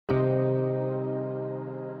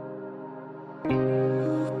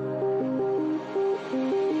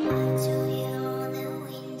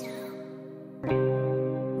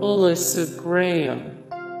Melissa Graham,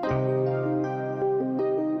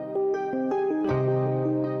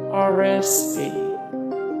 RSB,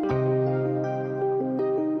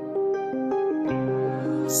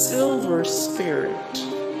 Silver Spirit,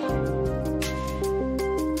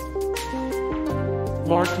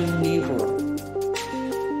 Martin Niebuhr.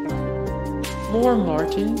 More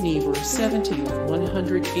Martin Niebuhr 70 of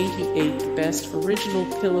 188 best original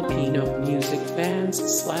Filipino music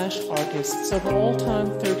bands/artists of all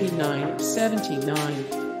time 39 of 79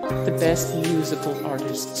 the best musical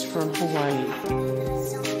artists from Hawaii.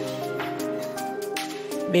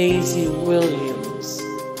 Maisie Williams,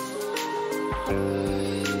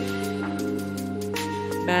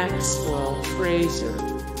 Maxwell Fraser,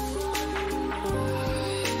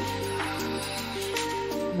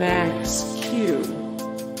 Max Q,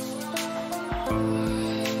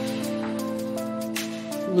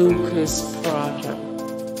 Lucas Prata,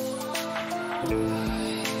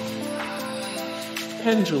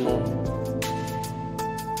 Pendulum.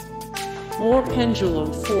 More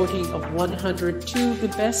Pendulum 40 of 102 the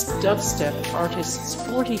best dubstep artists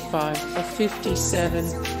 45 of 57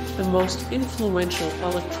 the most influential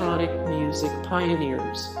electronic music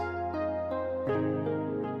pioneers.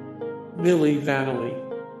 Milli Vanilli.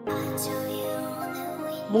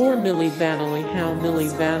 More Milli Vanilli. How Milli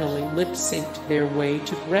Vanilli lip-synced their way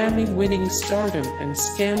to Grammy-winning stardom and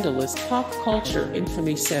scandalous pop culture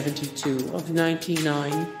infamy 72 of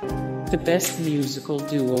 99. The best musical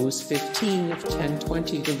duos 15 of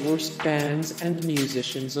 1020 the worst bands and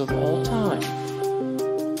musicians of all time.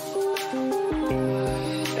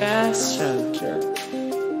 Bass Hunter.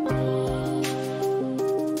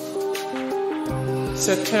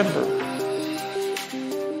 September.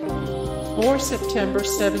 More September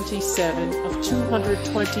 77 of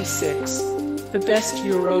 226 the best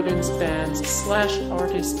Eurodance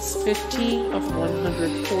bands/artists 15 of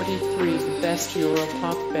 143 the best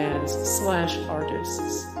Europop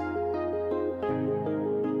bands/artists.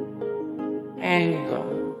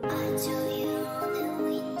 Angle.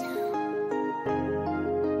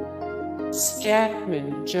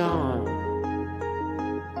 Scatman John.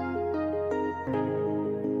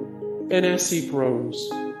 Benassi Bros.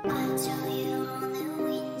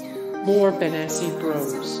 More Benassi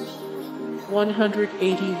Bros.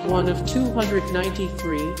 181 of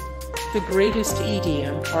 293 the greatest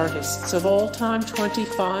EDM artists of all time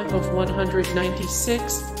 25 of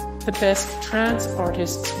 196 the best trance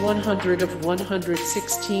artists 100 of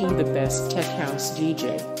 116 the best tech house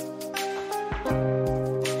DJ.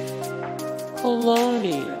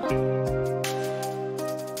 Colonia.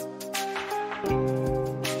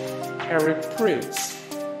 Eric Prydz.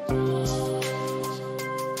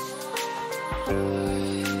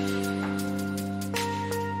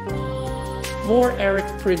 More Eric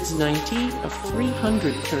Prydz 90 of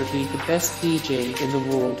 330 the best DJ in the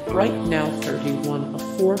world right now 31 of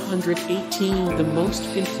 418 the most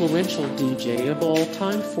influential DJ of all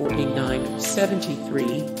time 49 of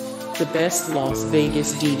 73 the best Las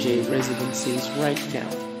Vegas DJ residencies right now.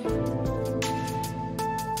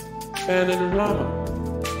 Bananarama.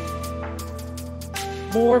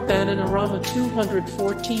 More Bananarama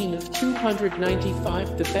 214 of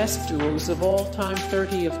 295 the best duos of all time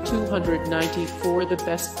 30 of 294 the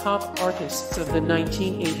best pop artists of the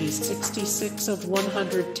 1980s 66 of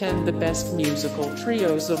 110 the best musical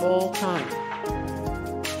trios of all time.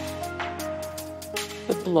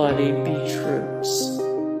 The Bloody Beetroots.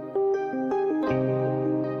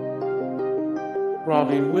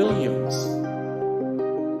 Robbie Williams.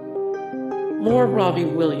 More Robbie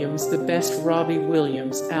Williams the best Robbie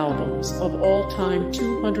Williams albums of all time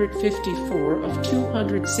 254 of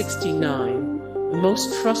 269 the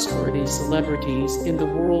most trustworthy celebrities in the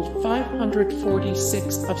world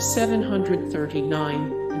 546 of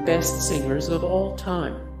 739 the best singers of all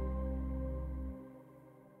time.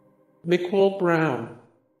 Mickwell Brown.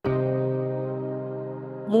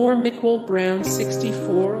 More Mickwell Brown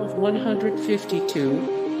 64 of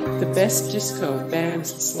 152 the best disco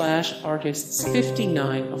bands/artists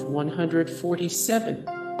 59 of 147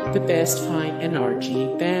 the best high energy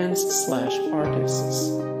bands/artists.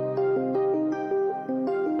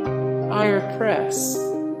 Ire Press.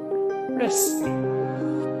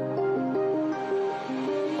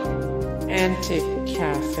 Antic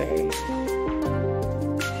Cafe.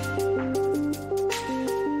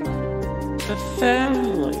 The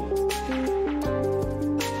Family.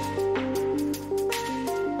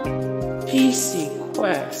 PC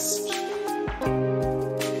Quest.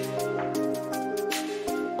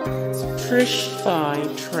 Trish Thai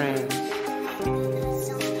Tran.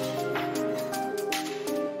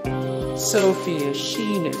 Sophia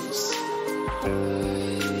Sheenus,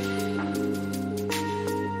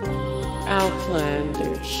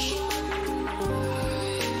 Outlandish,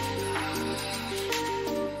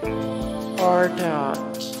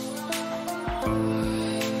 Ardot,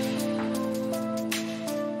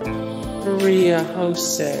 Maria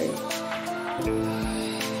Jose,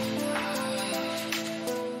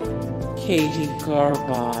 Katy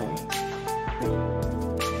Perry,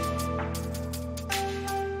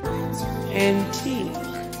 Antique,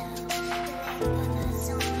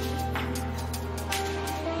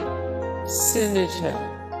 Cinita,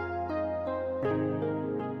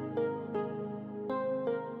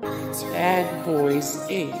 Ad Boys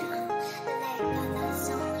Inc.,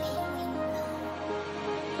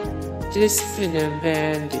 Dispina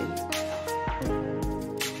Vandy,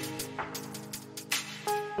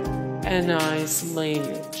 Anais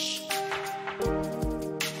Lanage,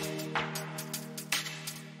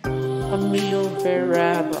 Emil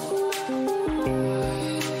Veraba,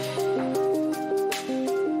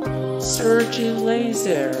 Sergi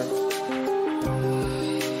Lazer,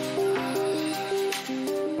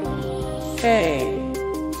 Faye,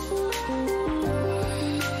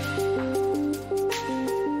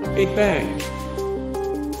 Big Bang.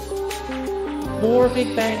 More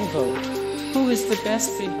Big Bang vote. Who is the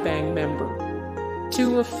best Big Bang member?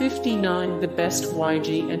 2 of 59 the best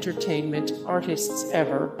YG Entertainment artists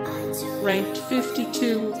ever. Ranked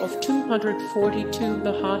 52 of 242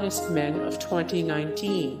 the hottest men of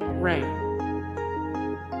 2019. Rank.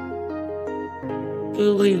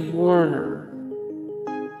 Lily Warner,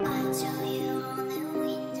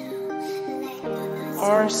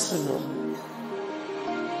 Arsenal,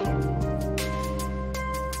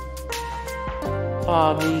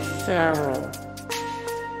 Bobby Farrell,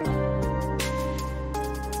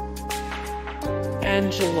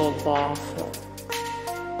 Angela Boffa,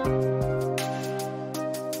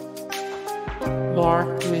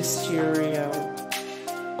 Mark Mysterio,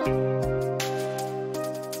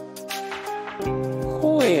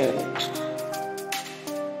 Quiet,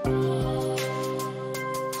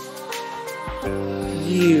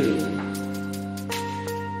 You,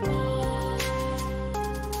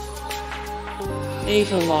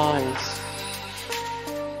 Ava Lies,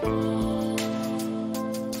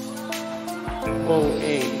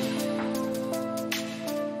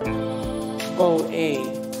 Bo A,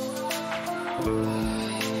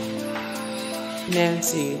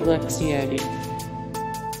 Nancy Lexietti,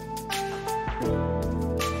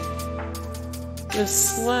 The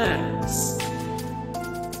Slacks,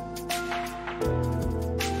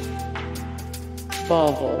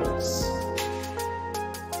 Bubbles,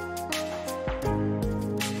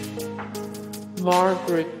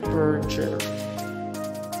 Margaret Berger,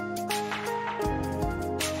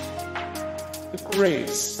 The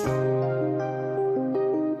Grace,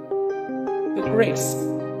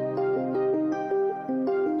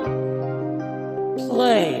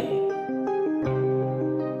 Play,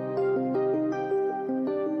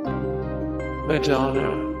 Madonna.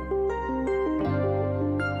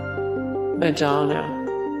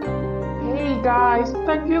 Hey guys,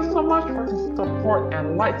 thank you so much for the support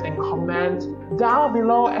and likes and comments down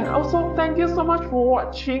below, and also thank you so much for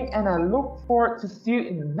watching, and I look forward to see you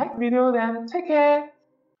in the next video. Then take care,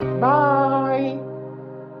 bye.